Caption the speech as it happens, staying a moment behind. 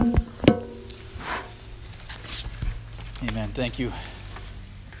Amen. Thank you.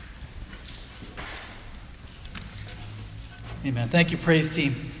 Amen. Thank you, praise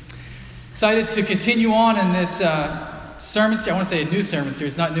team. Excited to continue on in this sermon series. I want to say a new sermon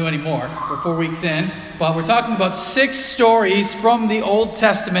series, not new anymore. We're 4 weeks in. But we're talking about 6 stories from the Old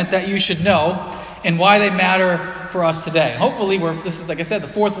Testament that you should know and why they matter for us today. Hopefully, this is, like I said, the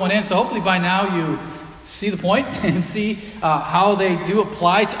 4th one in. So hopefully by now you see the point and see how they do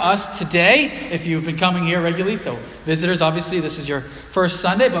apply to us today if you've been coming here regularly. So visitors, obviously, this is your first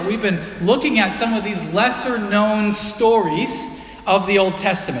Sunday, but we've been looking at some of these lesser known stories of the Old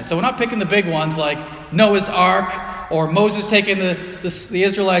Testament. So we're not picking the big ones like Noah's Ark or Moses taking the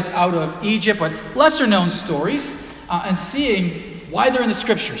Israelites out of Egypt, but lesser known stories and seeing why they're in the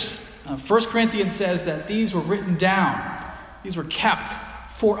Scriptures. 1 Corinthians says that these were written down. These were kept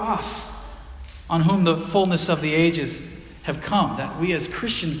for us, on whom the fullness of the ages have come. That we as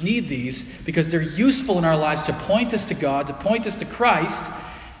Christians need these because they're useful in our lives to point us to God, to point us to Christ,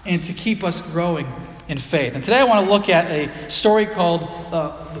 and to keep us growing in faith. And today I want to look at a story called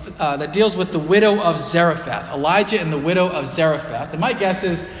that deals with the widow of Zarephath, Elijah and the widow of Zarephath. And my guess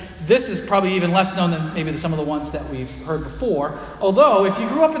is this is probably even less known than maybe some of the ones that we've heard before. Although, if you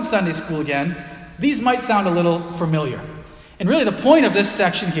grew up in Sunday school again, these might sound a little familiar. And really the point of this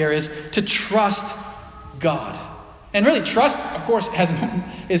section here is to trust God. And really trust, of course,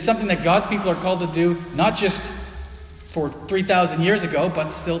 is something that God's people are called to do, not just for 3,000 years ago, but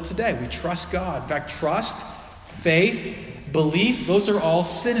still today. We trust God. In fact, trust, faith, belief, those are all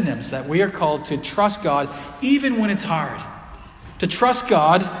synonyms that we are called to trust God even when it's hard. To trust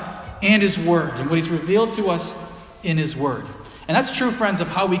God and His Word and what He's revealed to us in His Word. And that's true, friends, of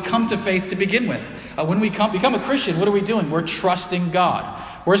how we come to faith to begin with. When we become a Christian, what are we doing? We're trusting God.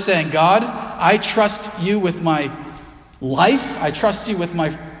 We're saying, God, I trust you with my life. I trust you with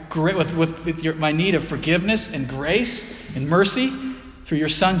my my need of forgiveness and grace and mercy through your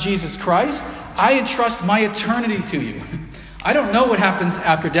Son, Jesus Christ. I entrust my eternity to you. I don't know what happens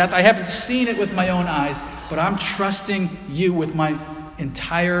after death. I haven't seen it with my own eyes, but I'm trusting you with my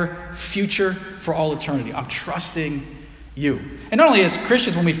entire future for all eternity. I'm trusting you. And not only as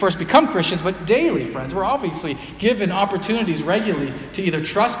Christians when we first become Christians, but daily, friends. We're obviously given opportunities regularly to either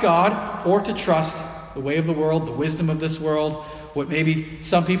trust God or to trust the way of the world, the wisdom of this world, what maybe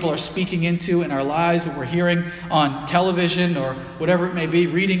some people are speaking into in our lives, what we're hearing on television or whatever it may be,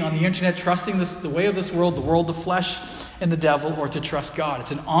 reading on the internet, trusting the way of this world, the flesh, and the devil, or to trust God.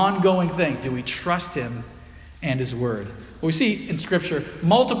 It's an ongoing thing. Do we trust Him and His Word? Well, we see in Scripture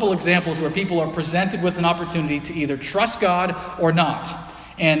multiple examples where people are presented with an opportunity to either trust God or not.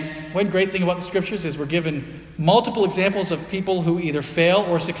 And one great thing about the Scriptures is we're given multiple examples of people who either fail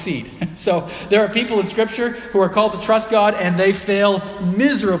or succeed. So there are people in Scripture who are called to trust God and they fail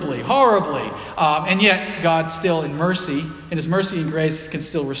miserably, horribly. And yet God still in His mercy and grace can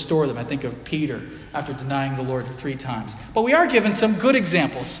still restore them. I think of Peter after denying the Lord 3 times. But we are given some good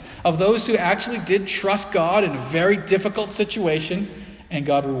examples of those who actually did trust God in a very difficult situation and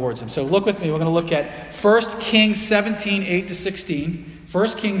God rewards them. So look with me. We're going to look at 1 Kings 17, 8-16. 1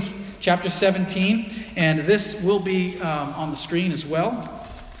 Kings chapter 17, and this will be on the screen as well.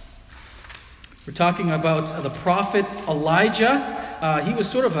 We're talking about the prophet Elijah. He was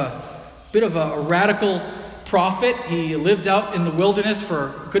sort of a bit of a radical prophet. He lived out in the wilderness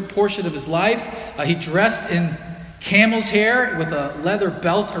for a good portion of his life. He dressed in camel's hair with a leather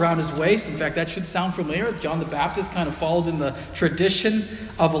belt around his waist. In fact, that should sound familiar. John the Baptist kind of followed in the tradition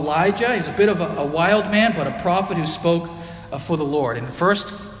of Elijah. He's a bit of a wild man, but a prophet who spoke for the Lord. In 1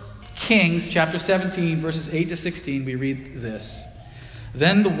 Kings chapter 17, verses 8-16, we read this.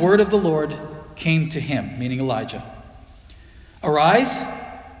 Then the word of the Lord came to him, meaning Elijah. Arise,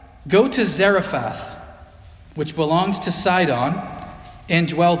 go to Zarephath, which belongs to Sidon, and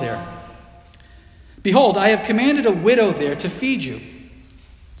dwell there. Behold, I have commanded a widow there to feed you.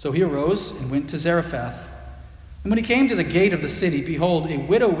 So he arose and went to Zarephath. And when he came to the gate of the city, behold, a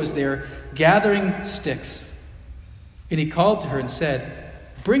widow was there gathering sticks. And he called to her and said,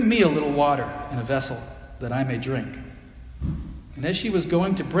 Bring me a little water in a vessel, that I may drink. And as she was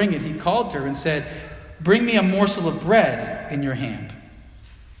going to bring it, he called to her and said, Bring me a morsel of bread in your hand.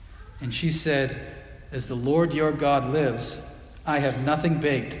 And she said, As the Lord your God lives, I have nothing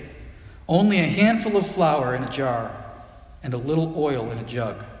baked, only a handful of flour in a jar, and a little oil in a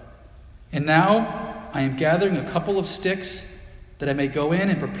jug. And now I am gathering a couple of sticks, that I may go in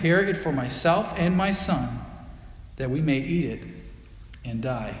and prepare it for myself and my son, that we may eat it and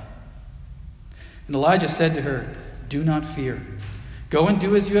die. And Elijah said to her, Do not fear. Go and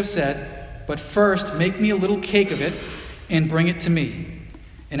do as you have said, but first make me a little cake of it and bring it to me.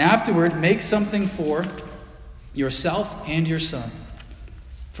 And afterward make something for yourself and your son.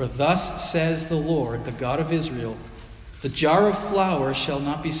 For thus says the Lord, the God of Israel, the jar of flour shall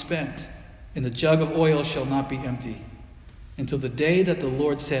not be spent, and the jug of oil shall not be empty, until the day that the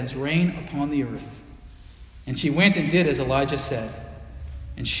Lord sends rain upon the earth. And she went and did as Elijah said.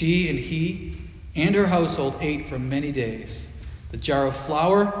 And she and he and her household ate for many days. The jar of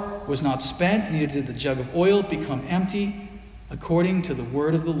flour was not spent, neither did the jug of oil become empty, according to the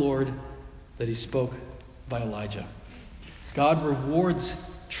word of the Lord that he spoke by Elijah. God rewards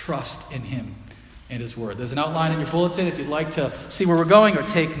trust in him and his word. There's an outline in your bulletin if you'd like to see where we're going or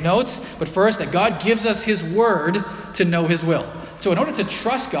take notes. But first, that God gives us his word to know his will. So in order to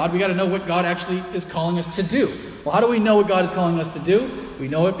trust God, we got to know what God actually is calling us to do. Well, how do we know what God is calling us to do? We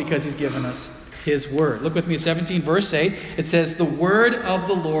know it because he's given us his word. Look with me at 17 verse 8. It says, the word of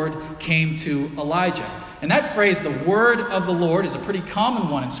the Lord came to Elijah. And that phrase, the word of the Lord, is a pretty common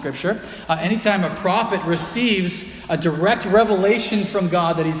one in Scripture. Anytime a prophet receives a direct revelation from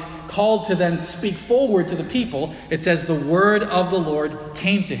God that he's called to then speak forward to the people, it says the word of the Lord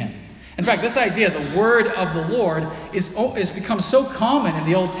came to him. In fact, this idea, the word of the Lord, is become so common in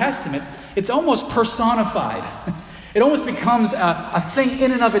the Old Testament, it's almost personified. It almost becomes a thing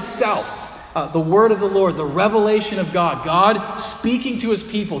in and of itself. The word of the Lord, the revelation of God, God speaking to his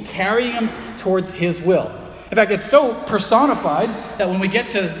people, carrying them towards his will. In fact, it's so personified that when we get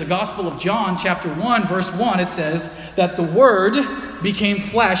to the Gospel of John, chapter 1, verse 1, it says that the Word became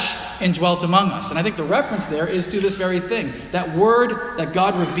flesh and dwelt among us. And I think the reference there is to this very thing. That word that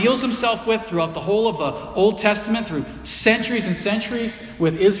God reveals himself with throughout the whole of the Old Testament, through centuries and centuries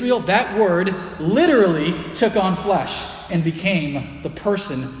with Israel, that word literally took on flesh and became the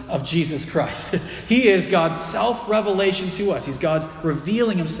person of Jesus Christ. He is God's self-revelation to us. He's God's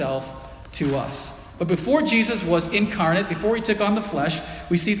revealing himself to us. But before Jesus was incarnate, before he took on the flesh,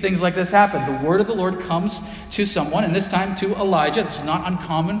 we see things like this happen. The word of the Lord comes to someone, and this time to Elijah. This is not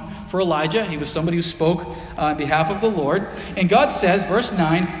uncommon for Elijah. He was somebody who spoke on behalf of the Lord. And God says, verse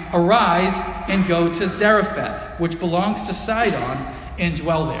 9, arise and go to Zarephath, which belongs to Sidon, and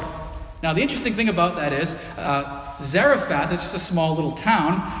dwell there. Now, the interesting thing about that is, Zarephath is just a small little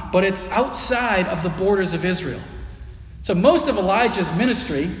town, but it's outside of the borders of Israel. So most of Elijah's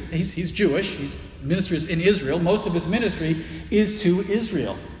ministry, he's Jewish, he ministers in Israel, most of his ministry is to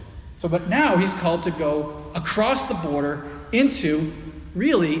Israel. But now he's called to go across the border into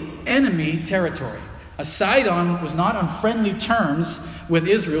really enemy territory. Sidon was not on friendly terms with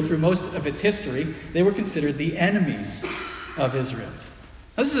Israel through most of its history. They were considered the enemies of Israel.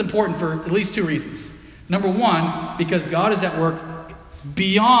 Now, this is important for at least two reasons. Number one, because God is at work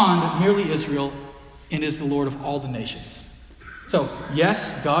beyond merely Israel and is the Lord of all the nations. So,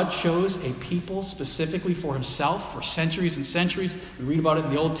 yes, God chose a people specifically for himself for centuries and centuries. We read about it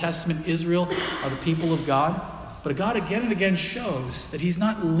in the Old Testament. Israel are the people of God. But God again and again shows that he's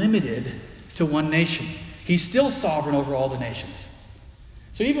not limited to one nation. He's still sovereign over all the nations.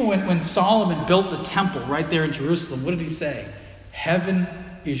 So even when Solomon built the temple right there in Jerusalem, what did he say? Heaven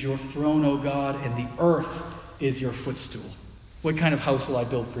is your throne, O God, and the earth is your footstool. What kind of house will I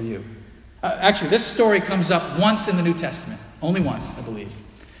build for you? Actually, this story comes up once in the New Testament. Only once, I believe.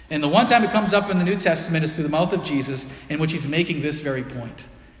 And the one time it comes up in the New Testament is through the mouth of Jesus, in which he's making this very point.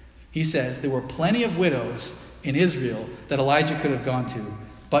 He says, there were plenty of widows in Israel that Elijah could have gone to,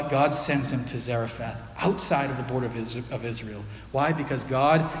 but God sends him to Zarephath, outside of the border of Israel. Why? Because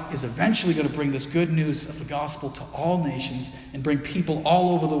God is eventually going to bring this good news of the gospel to all nations and bring people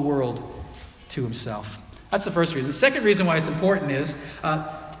all over the world to himself. That's the first reason. The second reason why it's important is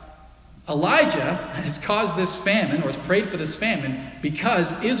Elijah has caused this famine, or has prayed for this famine,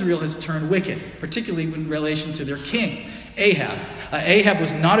 because Israel has turned wicked, particularly in relation to their king, Ahab. Ahab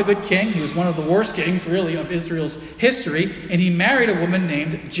was not a good king. He was one of the worst kings, really, of Israel's history, and he married a woman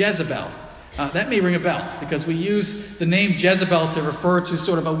named Jezebel. That may ring a bell, because we use the name Jezebel to refer to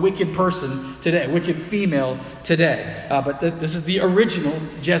sort of a wicked person today, a wicked female today. But this is the original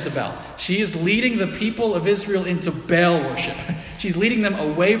Jezebel. She is leading the people of Israel into Baal worship. She's leading them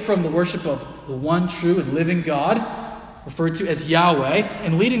away from the worship of the one true and living God, referred to as Yahweh,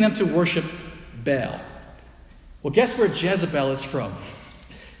 and leading them to worship Baal. Well, guess where Jezebel is from?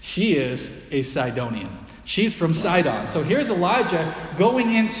 She is a Sidonian. She's from Sidon. So here's Elijah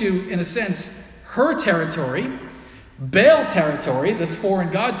going into, in a sense, her territory, Baal territory, this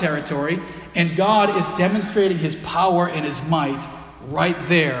foreign god territory, and God is demonstrating his power and his might right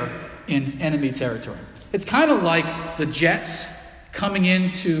there in enemy territory. It's kind of like the Jets coming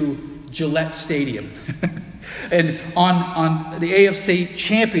into Gillette Stadium and on the AFC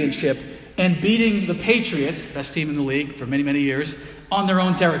Championship and beating the Patriots, best team in the league for many, many years, on their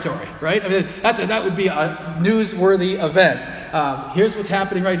own territory, right? I mean, that would be a newsworthy event. Here's what's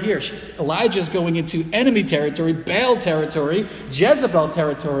happening right here. Elijah's going into enemy territory, Baal territory, Jezebel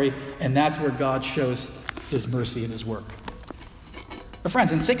territory, and that's where God shows his mercy and his work. But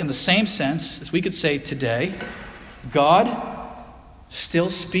friends, in the same sense as we could say today, God still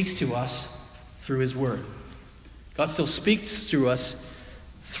speaks to us through his word. God still speaks through us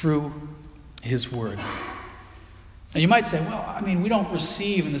through his word. Now you might say, well, we don't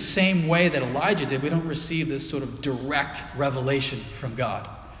receive in the same way that Elijah did, we don't receive this sort of direct revelation from God.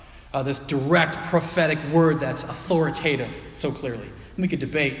 This direct prophetic word that's authoritative so clearly. And we could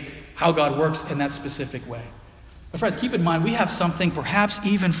debate how God works in that specific way. But friends, keep in mind, we have something perhaps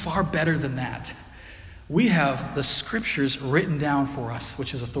even far better than that. We have the scriptures written down for us,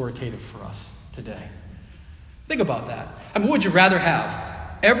 which is authoritative for us today. Think about that. What would you rather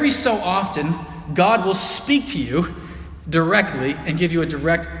have? Every so often, God will speak to you directly and give you a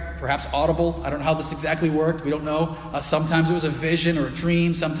direct, perhaps audible. I don't know how this exactly worked. We don't know. Sometimes it was a vision or a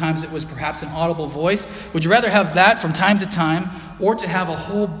dream. Sometimes it was perhaps an audible voice. Would you rather have that from time to time, or to have a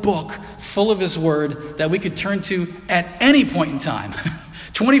whole book full of his word that we could turn to at any point in time,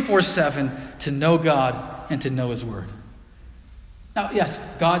 24/7, to know God and to know his word? Now, yes,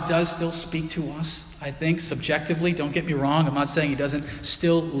 God does still speak to us, I think, subjectively. Don't get me wrong. I'm not saying he doesn't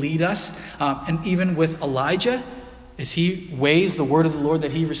still lead us. And even with Elijah, as he weighs the word of the Lord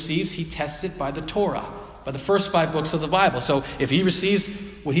that he receives, he tests it by the Torah, by the first 5 books of the Bible. So if he receives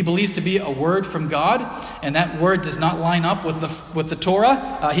what he believes to be a word from God, and that word does not line up with the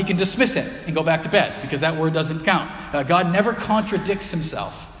Torah, he can dismiss it and go back to bed, because that word doesn't count. God never contradicts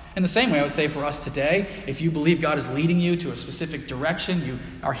himself. In the same way, I would say for us today, if you believe God is leading you to a specific direction, you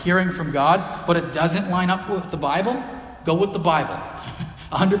are hearing from God, but it doesn't line up with the Bible, go with the Bible.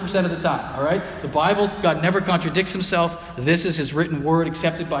 100% of the time, all right? The Bible, God never contradicts himself. This is his written word,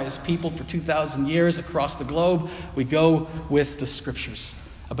 accepted by his people for 2,000 years across the globe. We go with the scriptures.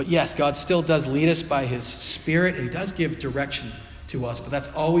 But yes, God still does lead us by his Spirit, and he does give direction to us, but that's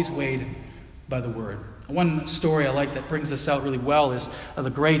always weighed by the word. One story I like that brings this out really well is the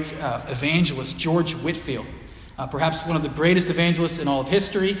great evangelist George Whitefield. Perhaps one of the greatest evangelists in all of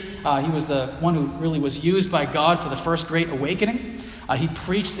history. He was the one who really was used by God for the first Great Awakening. He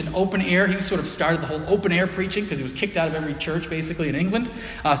preached in open air. He sort of started the whole open air preaching because he was kicked out of every church basically in England.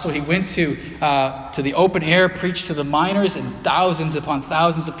 So he went to the open air, preached to the miners, and thousands upon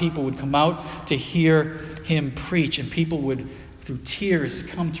thousands of people would come out to hear him preach. And people would, through tears,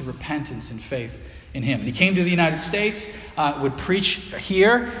 come to repentance and faith in him. And he came to the United States, would preach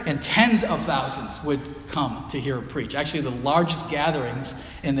here, and tens of thousands would come to hear him preach. Actually, the largest gatherings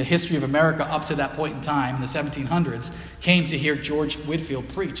in the history of America up to that point in time, in the 1700s, came to hear George Whitefield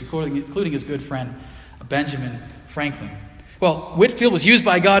preach, including his good friend Benjamin Franklin. Well, Whitefield was used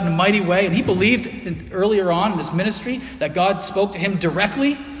by God in a mighty way, and he believed earlier on in his ministry that God spoke to him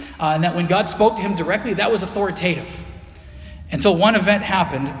directly, and that when God spoke to him directly, that was authoritative. Until one event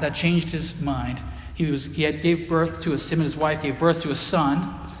happened that changed his mind. Him and his wife gave birth to a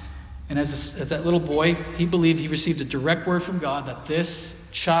son. And as that little boy, he believed he received a direct word from God that this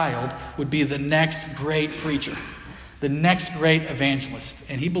child would be the next great preacher, the next great evangelist.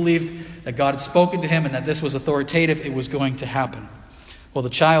 And he believed that God had spoken to him and that this was authoritative. It was going to happen. Well, the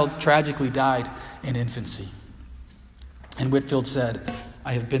child tragically died in infancy. And Whitefield said,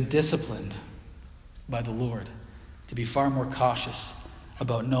 "I have been disciplined by the Lord to be far more cautious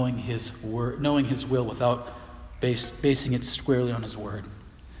about knowing his word, knowing his will without basing it squarely on his word."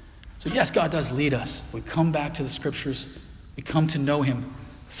 So yes, God does lead us. We come back to the scriptures. We come to know him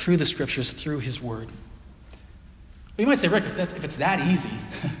through the scriptures, through his word. Well, you might say, Rick, if it's that easy,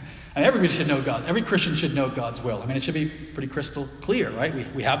 everybody should know God. Every Christian should know God's will. It should be pretty crystal clear,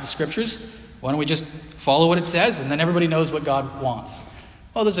 right? We have the scriptures. Why don't we just follow what it says, and then everybody knows what God wants?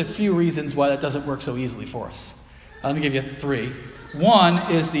 Well, there's a few reasons why that doesn't work so easily for us. Let me give you 3. One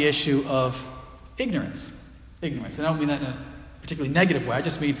is the issue of ignorance. Ignorance. I don't mean that in a particularly negative way. I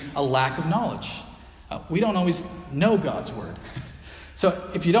just mean a lack of knowledge. We don't always know God's word. So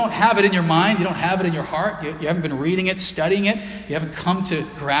if you don't have it in your mind, you don't have it in your heart, you haven't been reading it, studying it, you haven't come to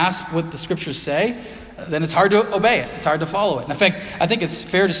grasp what the scriptures say, then it's hard to obey it. It's hard to follow it. And in fact, I think it's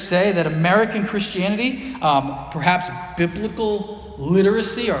fair to say that American Christianity, perhaps biblical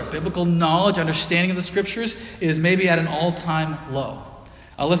literacy or biblical knowledge, understanding of the scriptures, is maybe at an all-time low.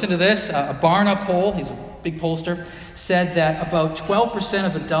 Listen to this. A Barna poll, he's a big pollster, said that about 12%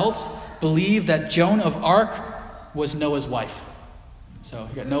 of adults believe that Joan of Arc was Noah's wife. So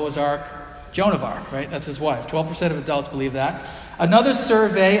you got Noah's Ark, Joan of Arc, right? That's his wife. 12% of adults believe that. Another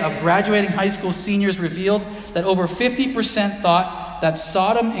survey of graduating high school seniors revealed that over 50% thought that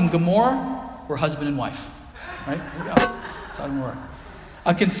Sodom and Gomorrah were husband and wife. Right? Here we go. Sodom and Gomorrah.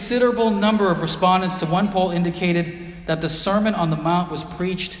 A considerable number of respondents to one poll indicated that the Sermon on the Mount was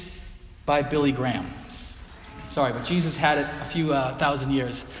preached by Billy Graham. Sorry, but Jesus had it a few thousand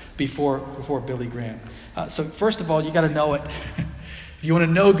years before Billy Graham. So first of all, you got to know it. If you want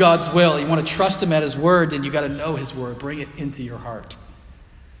to know God's will, you want to trust him at his word, then you got to know his word. Bring it into your heart.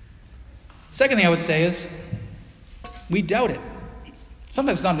 Second thing I would say is we doubt it.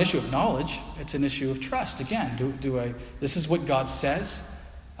 Sometimes it's not an issue of knowledge. It's an issue of trust. Again, this is what God says.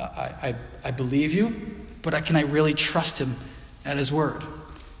 I believe you, but can I really trust him at his word?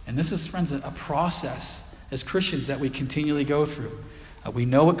 And this is, friends, a process as Christians that we continually go through. We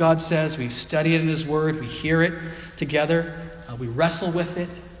know what God says. We study it in his word. We hear it together. We wrestle with it.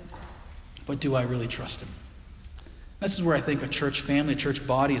 But do I really trust him? This is where I think a church family, a church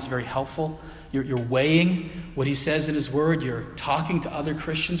body is very helpful. You're weighing what he says in his word. You're talking to other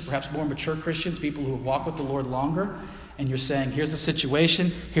Christians, perhaps more mature Christians, people who have walked with the Lord longer. And you're saying, here's the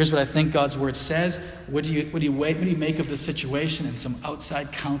situation. Here's what I think God's word says. What do you make of the situation? And some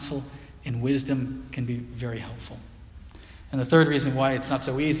outside counsel and wisdom can be very helpful. And the third reason why it's not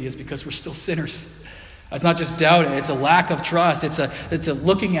so easy is because we're still sinners. It's not just doubting. It's a lack of trust. It's a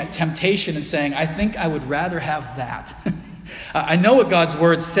looking at temptation and saying, I think I would rather have that. I know what God's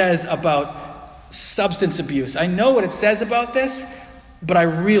word says about substance abuse. I know what it says about this, but I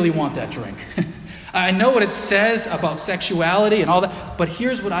really want that drink. I know what it says about sexuality and all that, but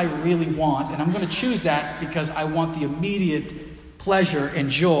here's what I really want, and I'm going to choose that because I want the immediate pleasure and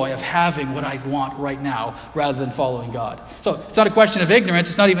joy of having what I want right now rather than following God. So it's not a question of ignorance.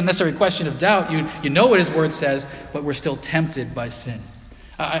 It's not even necessarily a question of doubt. You know what his word says, but we're still tempted by sin.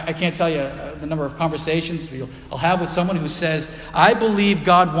 I can't tell you the number of conversations I'll have with someone who says, I believe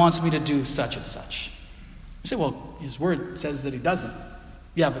God wants me to do such and such. You say, well, his word says that he doesn't.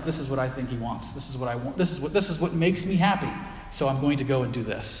 Yeah, but this is what I think he wants. This is what I want. This is what makes me happy. So I'm going to go and do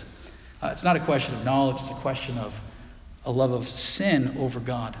this. It's not a question of knowledge. It's a question of a love of sin over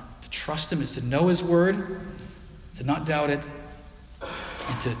God. To trust him is to know his word, to not doubt it,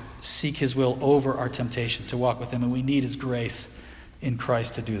 and to seek his will over our temptation, to walk with him. And we need his grace in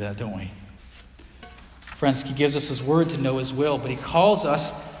Christ to do that, don't we? Friends, he gives us his word to know his will, but he calls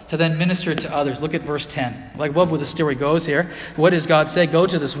us to then minister to others. Look at verse 10. I love where the story goes here. What does God say? Go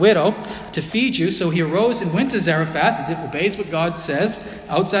to this widow to feed you. So he arose and went to Zarephath. He obeys what God says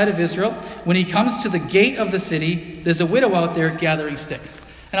outside of Israel. When he comes to the gate of the city, there's a widow out there gathering sticks.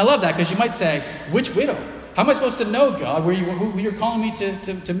 And I love that because you might say, which widow? How am I supposed to know, God, who you're calling me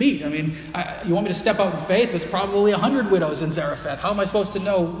to meet? I mean, you want me to step out in faith? There's probably 100 widows in Zarephath. How am I supposed to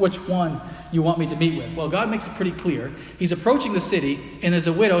know which one you want me to meet with? Well, God makes it pretty clear. He's approaching the city, and there's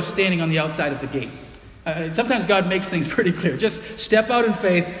a widow standing on the outside of the gate. Sometimes God makes things pretty clear. Just step out in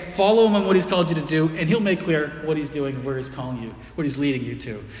faith, follow him on what he's called you to do, and he'll make clear what he's doing and where he's calling you, what he's leading you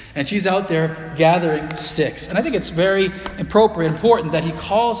to. And she's out there gathering sticks. And I think it's very important that he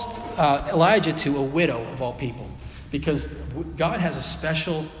calls Elijah to a widow of all people, because God has a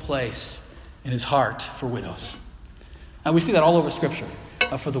special place in his heart for widows. And we see that all over Scripture,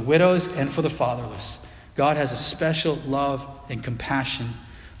 for the widows and for the fatherless. God has a special love and compassion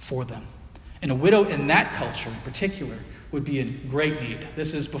for them. And a widow in that culture in particular would be in great need.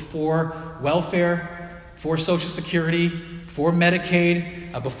 This is before welfare, before Social Security, before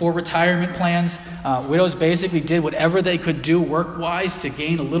Medicaid, before retirement plans. Widows basically did whatever they could do work-wise to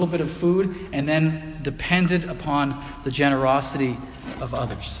gain a little bit of food and then depended upon the generosity of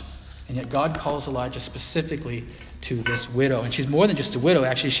others. And yet God calls Elijah specifically to this widow. And she's more than just a widow.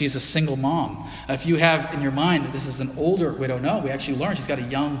 Actually, she's a single mom. If you have in your mind that this is an older widow, no, we actually learned she's got a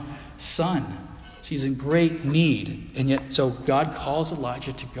young son. She's in great need. And yet, so God calls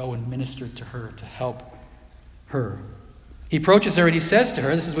Elijah to go and minister to her, to help her. He approaches her and he says to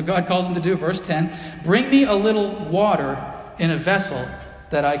her, this is what God calls him to do, verse 10, bring me a little water in a vessel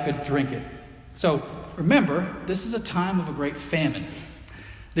that I could drink it. So remember, this is a time of a great famine.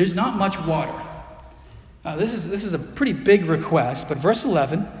 There's not much water. This is a pretty big request, but verse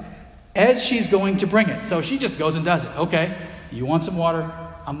 11, as she's going to bring it. So she just goes and does it. Okay, you want some water?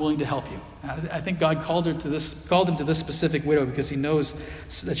 I'm willing to help you. I think God called him to this specific widow because he knows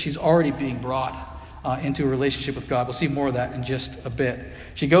that she's already being brought into a relationship with God. We'll see more of that in just a bit.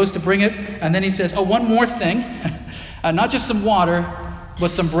 She goes to bring it, and then he says, one more thing. Not just some water,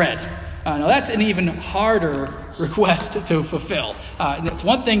 but some bread. Now that's an even harder request to fulfill. It's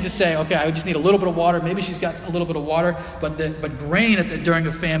one thing to say, okay, I just need a little bit of water. Maybe she's got a little bit of water, but grain during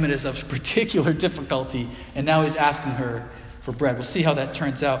a famine is of particular difficulty. And now he's asking her for bread. We'll see how that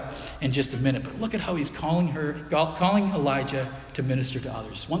turns out in just a minute. But look at how he's calling Elijah to minister to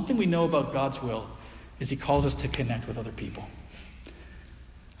others. One thing we know about God's will is he calls us to connect with other people.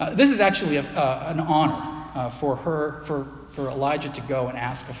 This is actually an honor for Elijah to go and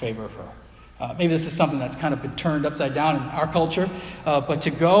ask a favor of her. Maybe this is something that's kind of been turned upside down in our culture, but to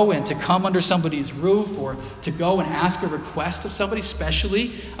go and to come under somebody's roof, or to go and ask a request of somebody,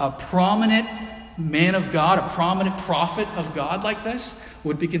 especially a prominent man of God, a prominent prophet of God like this,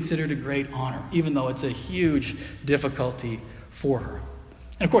 would be considered a great honor, even though it's a huge difficulty for her.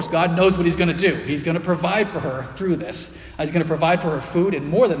 And of course, God knows what he's going to do. He's going to provide for her through this. He's going to provide for her food, and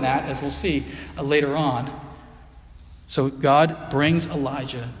more than that, as we'll see later on. So God brings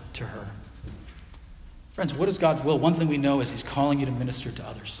Elijah to her. Friends, what is God's will? One thing we know is he's calling you to minister to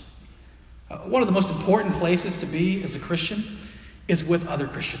others. One of the most important places to be as a Christian is with other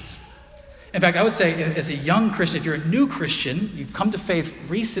Christians. In fact, I would say as a young Christian, if you're a new Christian, you've come to faith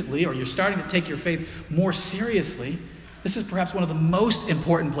recently, or you're starting to take your faith more seriously, this is perhaps one of the most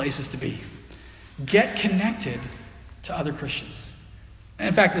important places to be. Get connected to other Christians.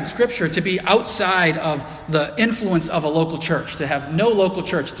 In fact, in Scripture, to be outside of the influence of a local church, to have no local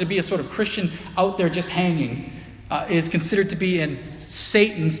church, to be a sort of Christian out there just hanging, is considered to be in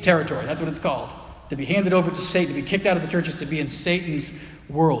Satan's territory. That's what it's called. To be handed over to Satan, to be kicked out of the church, is to be in Satan's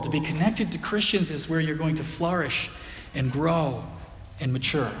world. To be connected to Christians is where you're going to flourish and grow and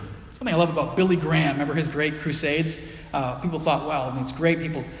mature. Something I love about Billy Graham, remember his great crusades? People thought, wow, it's great.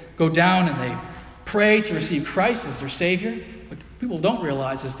 People go down and they pray to receive Christ as their Savior. What people don't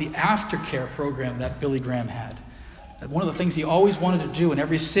realize is the aftercare program that Billy Graham had. That one of the things he always wanted to do in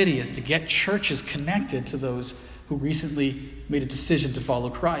every city is to get churches connected to those who recently made a decision to follow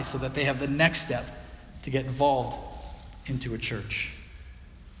Christ, so that they have the next step to get involved into a church.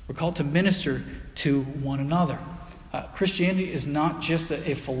 We're called to minister to one another. Christianity is not just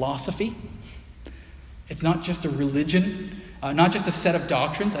a philosophy. It's not just a religion, not just a set of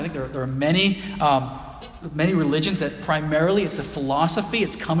doctrines. I think there are many religions that primarily it's a philosophy.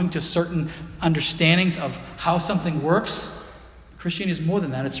 It's coming to certain understandings of how something works. Christianity is more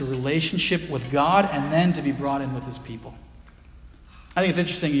than that. It's a relationship with God, and then to be brought in with his people. I think it's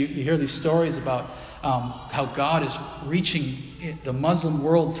interesting. You hear these stories about how God is reaching the Muslim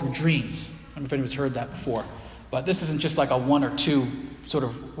world through dreams. I don't know if anyone's heard that before. But this isn't just like a one or two sort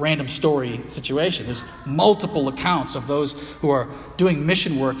of random story situation. There's multiple accounts of those who are doing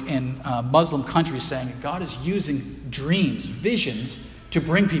mission work in Muslim countries saying that God is using dreams, visions, to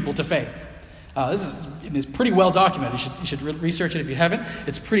bring people to faith. This is pretty well documented. You should research it if you haven't.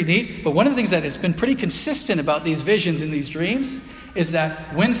 It's pretty neat. But one of the things that has been pretty consistent about these visions and these dreams is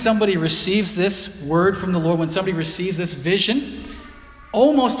that when somebody receives this word from the Lord, when somebody receives this vision,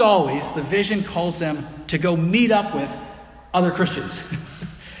 almost always the vision calls them to go meet up with other Christians.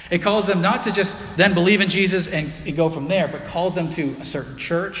 It calls them not to just then believe in Jesus and go from there, but calls them to a certain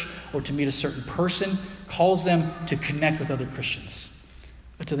church or to meet a certain person, calls them to connect with other Christians,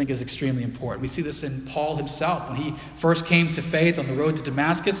 which I think is extremely important. We see this in Paul himself. When he first came to faith on the road to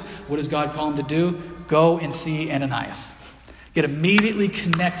Damascus, what does God call him to do? Go and see Ananias. Get immediately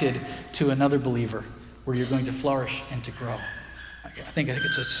connected to another believer where you're going to flourish and to grow. I think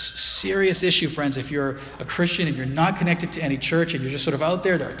it's a serious issue, friends, if you're a Christian and you're not connected to any church and you're just sort of out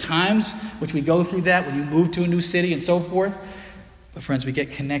there. There are times which we go through that when you move to a new city and so forth. But friends, we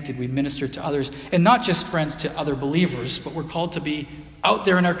get connected, we minister to others. And not just, friends, to other believers, but we're called to be out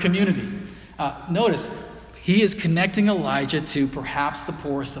there in our community. Notice, he is connecting Elijah to perhaps the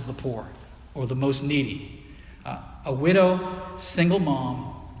poorest of the poor or the most needy. A widow, single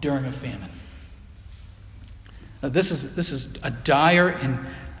mom during a famine. Now, this is a dire and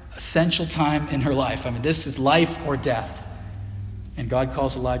essential time in her life. I mean, this is life or death. And God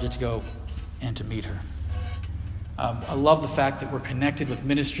calls Elijah to go and to meet her. I love the fact that we're connected with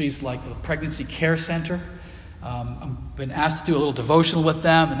ministries like the Pregnancy Care Center. I've been asked to do a little devotional with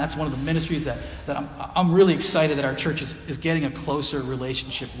them, and that's one of the ministries that I'm really excited that our church is getting a closer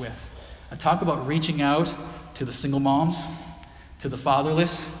relationship with. I talk about reaching out to the single moms, to the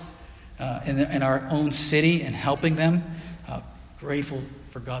fatherless, in our own city and helping them. Grateful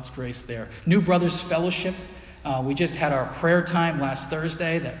for God's grace there. New Brothers Fellowship. We just had our prayer time last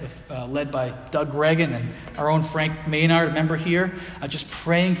Thursday that was led by Doug Reagan and our own Frank Maynard, a member here, just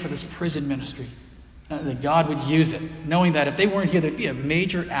praying for this prison ministry, that God would use it, knowing that if they weren't here, there'd be a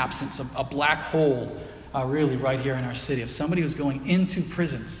major absence, a black hole really right here in our city, of somebody who's going into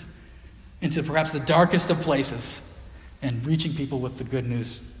prisons, into perhaps the darkest of places, and reaching people with the good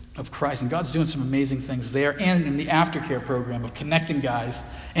news of Christ. And God's doing some amazing things there and in the aftercare program of connecting guys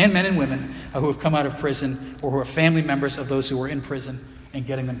and men and women who have come out of prison or who are family members of those who were in prison and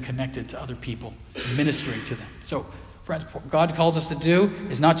getting them connected to other people, ministering to them. So, friends, what God calls us to do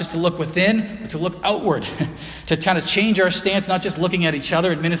is not just to look within, but to look outward, to kind of change our stance, not just looking at each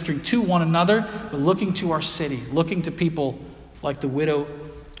other and ministering to one another, but looking to our city, looking to people like the widow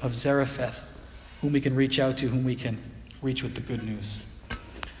of Zarephath, whom we can reach out to, whom we can reach with the good news.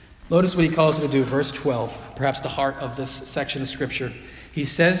 Notice what he calls her to do, verse 12, perhaps the heart of this section of Scripture. She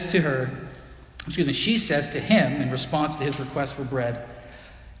says to him in response to his request for bread,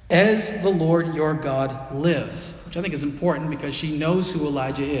 "As the Lord your God lives," which I think is important because she knows who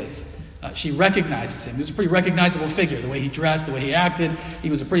Elijah is. She recognizes him. He was a pretty recognizable figure, the way he dressed, the way he acted. He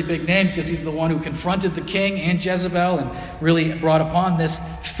was a pretty big name because he's the one who confronted the king and Jezebel and really brought upon this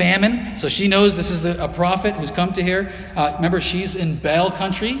famine. So she knows this is a prophet who's come to her. Remember, she's in Baal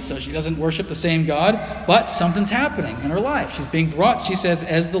country, so she doesn't worship the same God, but something's happening in her life. She's being brought, she says,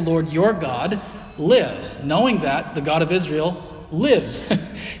 "As the Lord your God lives," knowing that the God of Israel lives.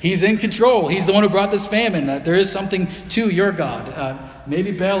 He's in control. He's the one who brought this famine. There is something to your God.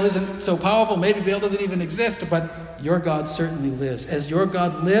 Maybe Baal isn't so powerful. Maybe Baal doesn't even exist, but your God certainly lives. As your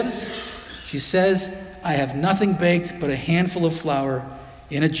God lives, she says, "I have nothing baked but a handful of flour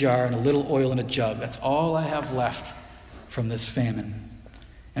in a jar and a little oil in a jug. That's all I have left from this famine.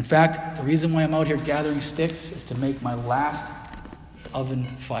 In fact, the reason why I'm out here gathering sticks is to make my last oven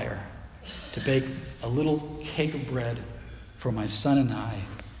fire, to bake a little cake of bread for my son and I,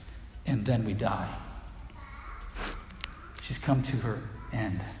 and then we die." She's come to her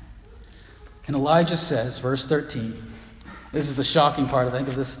end. And Elijah says, verse 13, this is the shocking part, I think,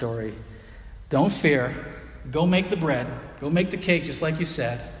 of this story. "Don't fear. Go make the bread. Go make the cake just like you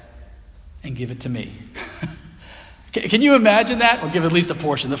said, and give it to me." Can you imagine that? Or give at least a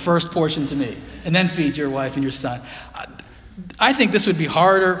portion, the first portion to me, and then feed your wife and your son. I think this would be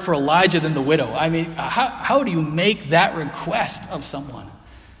harder for Elijah than the widow. I mean, how do you make that request of someone?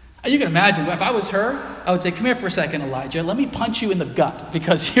 You can imagine, if I was her, I would say, "Come here for a second, Elijah. Let me punch you in the gut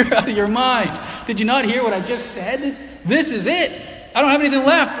because you're out of your mind. Did you not hear what I just said? This is it. I don't have anything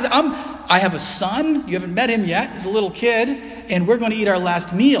left. I have a son. You haven't met him yet. He's a little kid. And we're going to eat our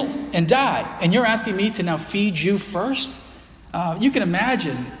last meal and die. And you're asking me to now feed you first?" You can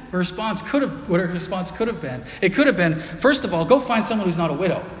imagine what her response could have been. It could have been, first of all, go find someone who's not a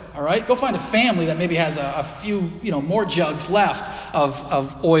widow. All right? Go find a family that maybe has a few, more jugs left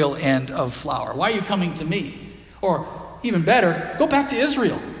of oil and of flour. Why are you coming to me? Or even better, go back to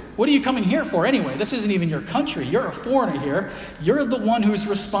Israel. What are you coming here for anyway? This isn't even your country. You're a foreigner here. You're the one who's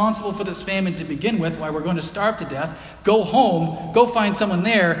responsible for this famine to begin with, why we're going to starve to death. Go home, go find someone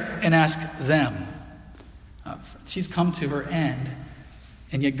there and ask them. She's come to her end,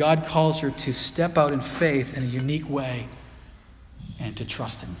 and yet God calls her to step out in faith in a unique way and to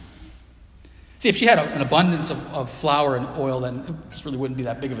trust him. See, if she had an abundance of flour and oil, then this really wouldn't be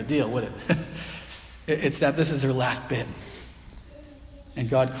that big of a deal, would it? It's that this is her last bit. And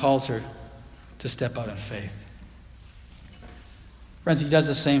God calls her to step out in faith. Friends, he does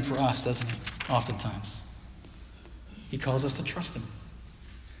the same for us, doesn't he? Oftentimes. He calls us to trust him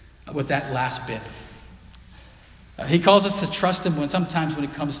with that last bit. He calls us to trust him sometimes when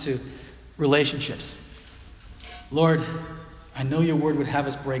it comes to relationships. Lord, I know your word would have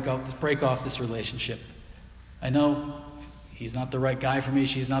us break off this relationship. I know he's not the right guy for me.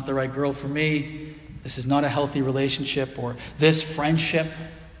 She's not the right girl for me. This is not a healthy relationship, or this friendship.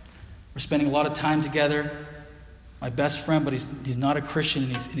 We're spending a lot of time together. My best friend, but he's not a Christian,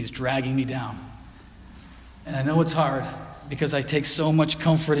 and he's dragging me down. And I know it's hard because I take so much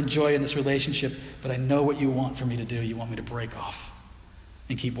comfort and joy in this relationship, but I know what you want for me to do. You want me to break off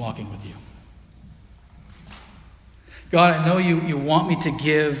and keep walking with you. God, I know you want me to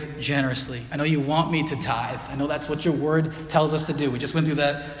give generously. I know you want me to tithe. I know that's what your word tells us to do. We just went through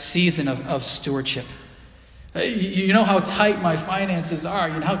that season of stewardship. You know how tight my finances are.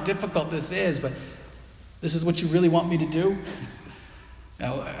 You know how difficult this is, but this is what you really want me to do?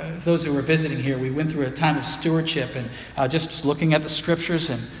 Now, those who were visiting here, we went through a time of stewardship and just looking at the scriptures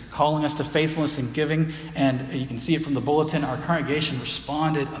and calling us to faithfulness and giving. And you can see it from the bulletin. Our congregation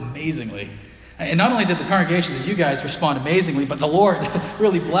responded amazingly. And not only did the congregation, did you guys respond amazingly, but the Lord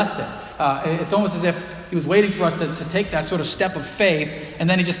really blessed it. It's almost as if he was waiting for us to take that sort of step of faith, and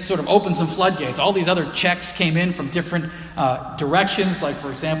then he just sort of opened some floodgates. All these other checks came in from different directions, like,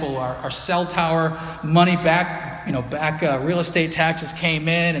 for example, our cell tower money back real estate taxes came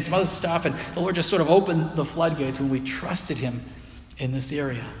in, and some other stuff, and the Lord just sort of opened the floodgates when we trusted him in this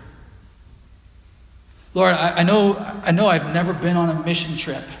area. Lord, I know I've never been on a mission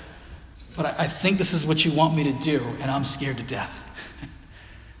trip, but I think this is what you want me to do, and I'm scared to death.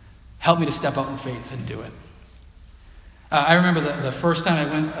 Help me to step out in faith and do it. I remember the first time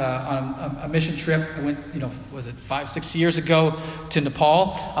I went on a mission trip. I went, was it 5-6 years ago to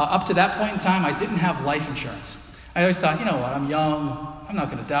Nepal? Up to that point in time, I didn't have life insurance. I always thought, you know what, I'm young, I'm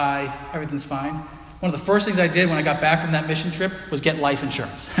not going to die, everything's fine. One of the first things I did when I got back from that mission trip was get life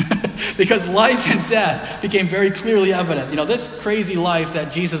insurance. Because life and death became very clearly evident. This crazy life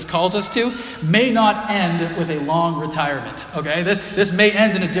that Jesus calls us to may not end with a long retirement. Okay, this may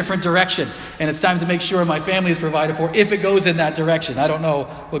end in a different direction. And it's time to make sure my family is provided for if it goes in that direction. I don't know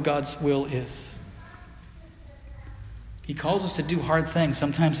what God's will is. He calls us to do hard things.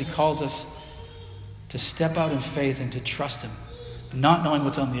 Sometimes he calls us to step out in faith and to trust him, not knowing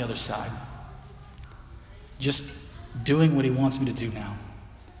what's on the other side. Just doing what he wants me to do now.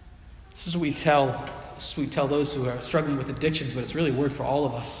 This is what we tell those who are struggling with addictions, but it's really a word for all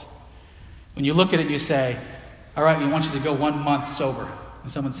of us. When you look at it, you say, all right, we want you to go 1 month sober.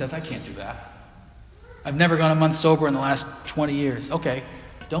 And someone says, I can't do that. I've never gone a month sober in the last 20 years. Okay,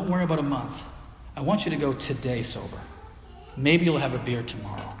 don't worry about a month. I want you to go today sober. Maybe you'll have a beer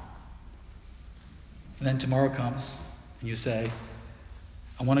tomorrow. And then tomorrow comes, and you say,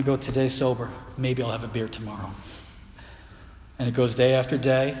 I want to go today sober. Maybe I'll have a beer tomorrow. And it goes day after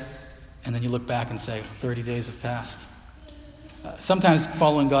day, and then you look back and say, 30 days have passed. Sometimes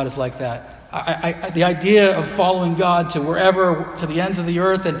following God is like that. The idea of following God to wherever, to the ends of the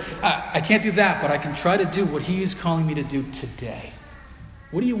earth, and I can't do that, but I can try to do what he's calling me to do today.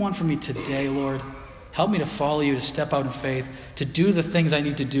 What do you want from me today, Lord? Help me to follow you, to step out in faith, to do the things I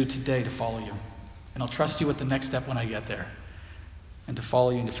need to do today to follow you. And I'll trust you with the next step when I get there. And to follow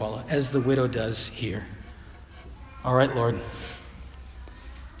you and to follow, as the widow does here. All right, Lord.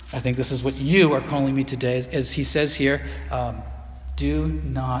 I think this is what you are calling me today. As he says here, do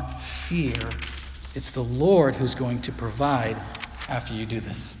not fear. It's the Lord who's going to provide after you do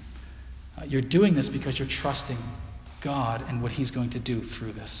this. You're doing this because you're trusting God and what he's going to do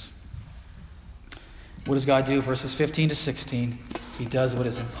through this. What does God do? Verses 15 to 16. He does what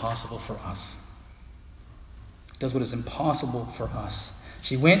is impossible for us. Does what is impossible for us.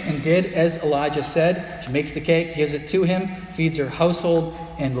 She went and did as Elijah said. She makes the cake, gives it to him, feeds her household,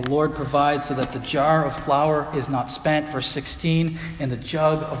 and the Lord provides so that the jar of flour is not spent. Verse 16, and the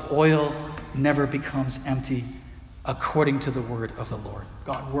jug of oil never becomes empty, according to the word of the Lord.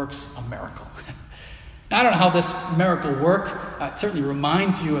 God works a miracle. Now, I don't know how this miracle worked. It certainly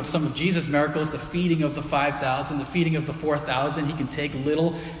reminds you of some of Jesus' miracles, the feeding of the 5,000, the feeding of the 4,000. He can take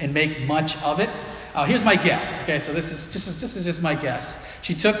little and make much of it. Here's my guess. Okay, so this is just my guess.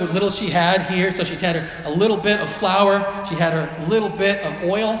 She took what little she had here. So she had a little bit of flour. She had her little bit of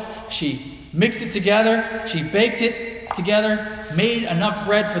oil. She mixed it together. She baked it together. Made enough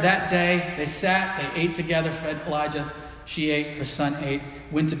bread for that day. They sat. They ate together. Fed Elijah. She ate. Her son ate.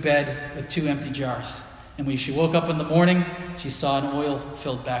 Went to bed with 2 empty jars. And when she woke up in the morning, she saw an oil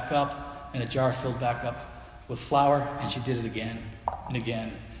filled back up and a jar filled back up with flour. And she did it again and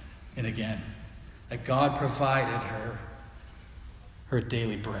again and again. That God provided her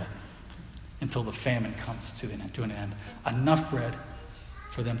daily bread until the famine comes to an end. Enough bread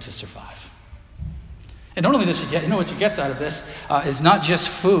for them to survive. And not only does she get, what she gets out of this is not just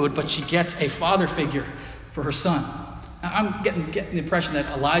food, but she gets a father figure for her son. Now, I'm getting the impression that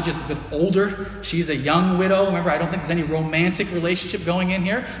Elijah's a bit older. She's a young widow. Remember, I don't think there's any romantic relationship going in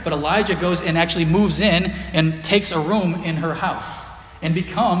here. But Elijah goes and actually moves in and takes a room in her house and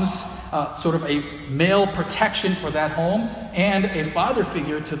becomes sort of a male protection for that home and a father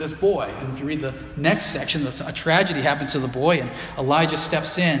figure to this boy. And if you read the next section, a tragedy happens to the boy and Elijah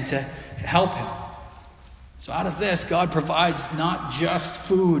steps in to help him. So out of this, God provides not just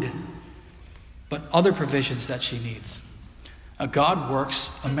food, but other provisions that she needs. God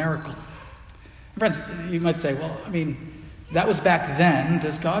works a miracle. Friends, you might say, well, that was back then.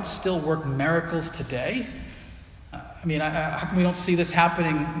 Does God still work miracles today? How come we don't see this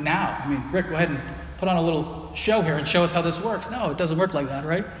happening now? Rick, go ahead and put on a little show here and show us how this works. No, it doesn't work like that,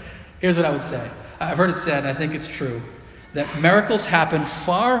 right? Here's what I would say. I've heard it said, and I think it's true, that miracles happen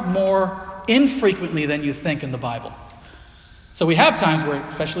far more infrequently than you think in the Bible. So we have times where,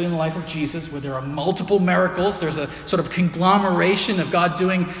 especially in the life of Jesus, where there are multiple miracles. There's a sort of conglomeration of God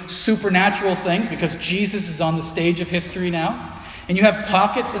doing supernatural things because Jesus is on the stage of history now. And you have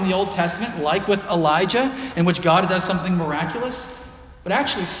pockets in the Old Testament, like with Elijah, in which God does something miraculous. But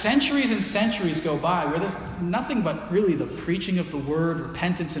actually, centuries and centuries go by where there's nothing but really the preaching of the word,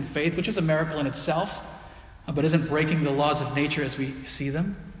 repentance and faith, which is a miracle in itself, but isn't breaking the laws of nature as we see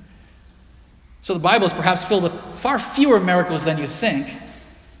them. So the Bible is perhaps filled with far fewer miracles than you think,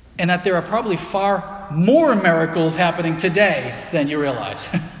 and that there are probably far more miracles happening today than you realize.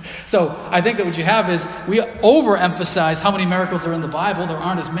 So I think that what you have is we overemphasize how many miracles are in the Bible. There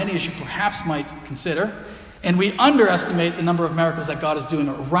aren't as many as you perhaps might consider. And we underestimate the number of miracles that God is doing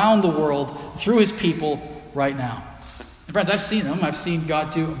around the world through his people right now. And friends, I've seen them. I've seen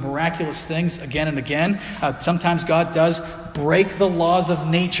God do miraculous things again and again. Sometimes God does break the laws of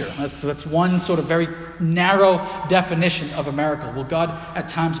nature. That's one sort of very narrow definition of a miracle. Will God at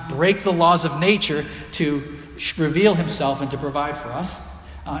times break the laws of nature to reveal himself and to provide for us?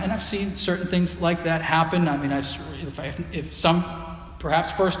 And I've seen certain things like that happen. I mean, if some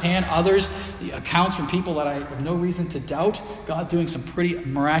perhaps firsthand, others, the accounts from people that I have no reason to doubt God doing some pretty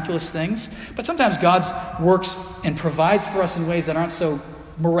miraculous things. But sometimes God works and provides for us in ways that aren't so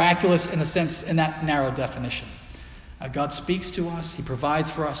miraculous in a sense, in that narrow definition. God speaks to us, he provides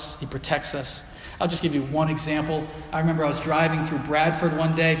for us, he protects us. I'll just give you one example. I remember I was driving through Bradford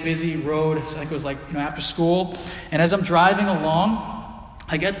one day, busy road, I think it was after school, and as I'm driving along,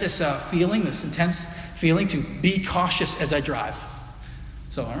 I get this this intense feeling to be cautious as I drive.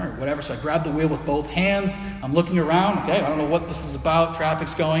 So, all right, whatever. So I grab the wheel with both hands. I'm looking around. Okay, I don't know what this is about.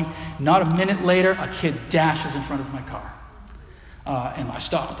 Traffic's going. Not a minute later, a kid dashes in front of my car. And I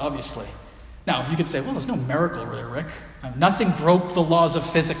stopped, obviously. Now, you could say, well, there's no miracle there, Rick. Nothing broke the laws of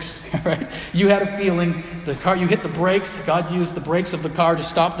physics, right? You had a feeling, you hit the brakes. God used the brakes of the car to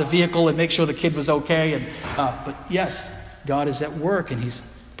stop the vehicle and make sure the kid was okay. But yes, God is at work, and he's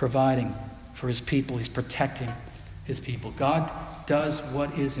providing for his people. He's protecting his people. God does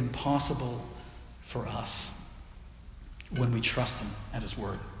what is impossible for us when we trust him at his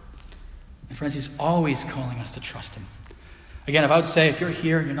word. And friends, he's always calling us to trust him. Again, if I would say, if you're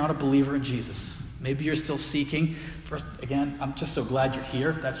here and you're not a believer in Jesus, maybe you're still seeking. Again, I'm just so glad you're here,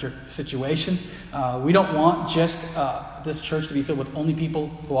 if that's your situation. We don't want just this church to be filled with only people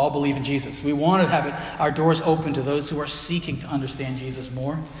who all believe in Jesus. We want to have our doors open to those who are seeking to understand Jesus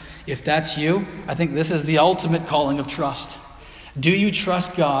more. If that's you, I think this is the ultimate calling of trust. Do you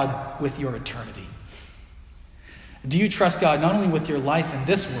trust God with your eternity? Do you trust God not only with your life in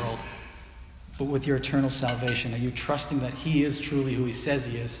this world, but with your eternal salvation? Are you trusting that he is truly who he says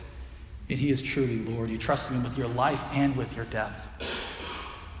he is, and he is truly Lord? Are you trusting him with your life and with your death?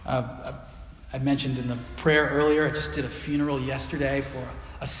 I mentioned in the prayer earlier, I just did a funeral yesterday for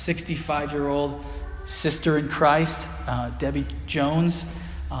a 65-year-old sister in Christ, Debbie Jones.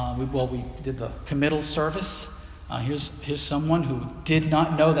 We did the committal service. Here's someone who did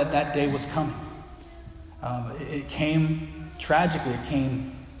not know that day was coming. It came tragically. It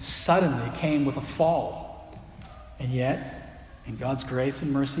came suddenly. It came with a fall. And yet, in God's grace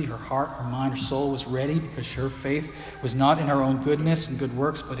and mercy, her heart, her mind, her soul was ready because her faith was not in her own goodness and good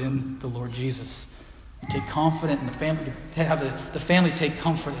works, but in the Lord Jesus. You take confidence in the family, to have the family take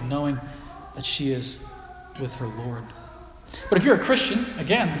comfort in knowing that she is with her Lord. But if you're a Christian,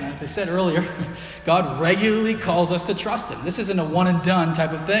 again, as I said earlier, God regularly calls us to trust him. This isn't a one and done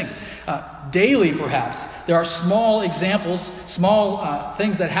type of thing. Daily, perhaps, there are small examples, small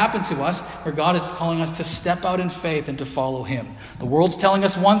things that happen to us where God is calling us to step out in faith and to follow him. The world's telling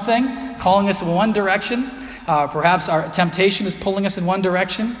us one thing, calling us in one direction. Perhaps our temptation is pulling us in one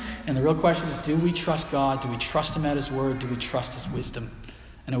direction. And the real question is, do we trust God? Do we trust him at his word? Do we trust his wisdom?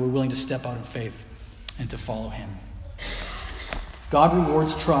 And are we willing to step out in faith and to follow him? God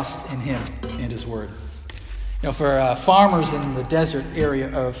rewards trust in him and his word. For farmers in the desert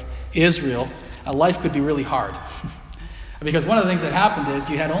area of Israel, life could be really hard. Because one of the things that happened is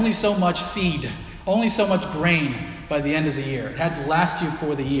you had only so much seed, only so much grain by the end of the year. It had to last you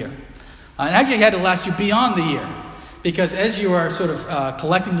for the year. And actually it had to last you beyond the year. Because as you are sort of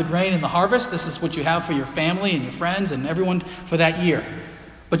collecting the grain in the harvest, this is what you have for your family and your friends and everyone for that year.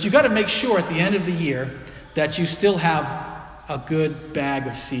 But you've got to make sure at the end of the year that you still have a good bag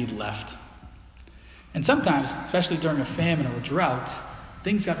of seed left. And sometimes, especially during a famine or a drought,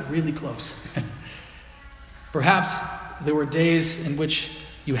 things got really close. Perhaps there were days in which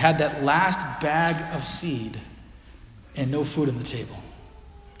you had that last bag of seed and no food on the table.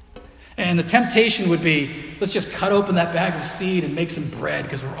 And the temptation would be, let's just cut open that bag of seed and make some bread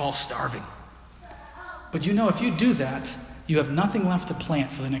because we're all starving. But if you do that, you have nothing left to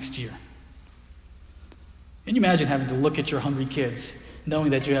plant for the next year. Can you imagine having to look at your hungry kids, knowing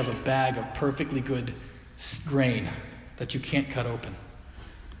that you have a bag of perfectly good grain that you can't cut open?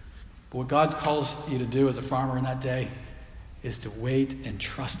 But what God calls you to do as a farmer in that day is to wait and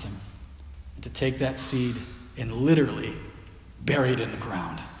trust him, and to take that seed and literally bury it in the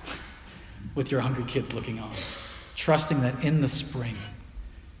ground with your hungry kids looking on, trusting that in the spring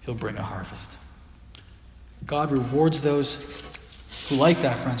he'll bring a harvest. God rewards those who, like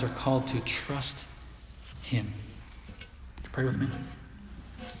that, friends, are called to trust him. Pray with me.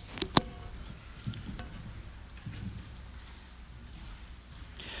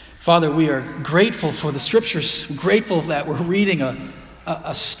 Father, we are grateful for the scriptures. We're grateful that we're reading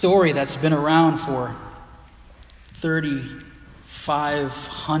a story that's been around for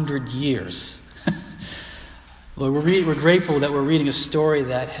 3,500 years. Lord, we're grateful that we're reading a story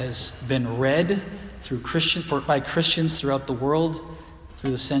that has been read by Christians throughout the world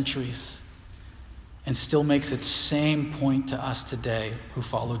through the centuries and still makes its same point to us today who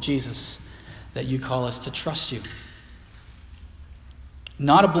follow Jesus, that you call us to trust you.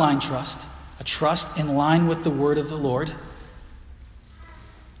 Not a blind trust, a trust in line with the word of the Lord.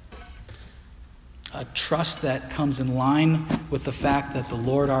 A trust that comes in line with the fact that the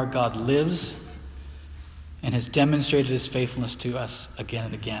Lord our God lives and has demonstrated his faithfulness to us again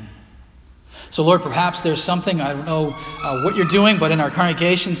and again. So Lord, perhaps there's something, I don't know what you're doing, but in our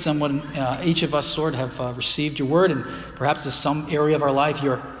congregation, each of us, Lord, have received your word, and perhaps there's some area of our life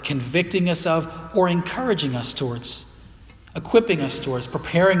you're convicting us of or encouraging us towards, equipping us towards,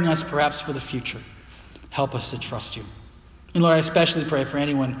 preparing us perhaps for the future. Help us to trust you. And Lord, I especially pray for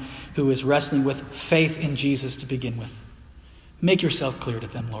anyone who is wrestling with faith in Jesus to begin with. Make yourself clear to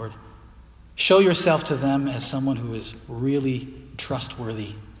them, Lord. Show yourself to them as someone who is really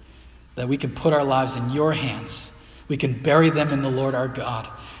trustworthy, that we can put our lives in your hands. We can bury them in the Lord our God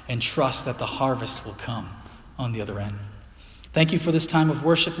and trust that the harvest will come on the other end. Thank you for this time of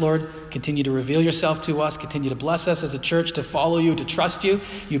worship, Lord. Continue to reveal yourself to us. Continue to bless us as a church to follow you, to trust you.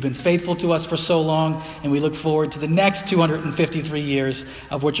 You've been faithful to us for so long, and we look forward to the next 253 years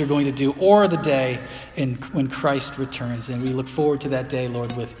of what you're going to do, or the day when Christ returns. And we look forward to that day,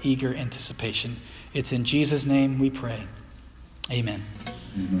 Lord, with eager anticipation. It's in Jesus' name we pray. Amen.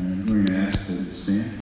 We're going to ask to stand.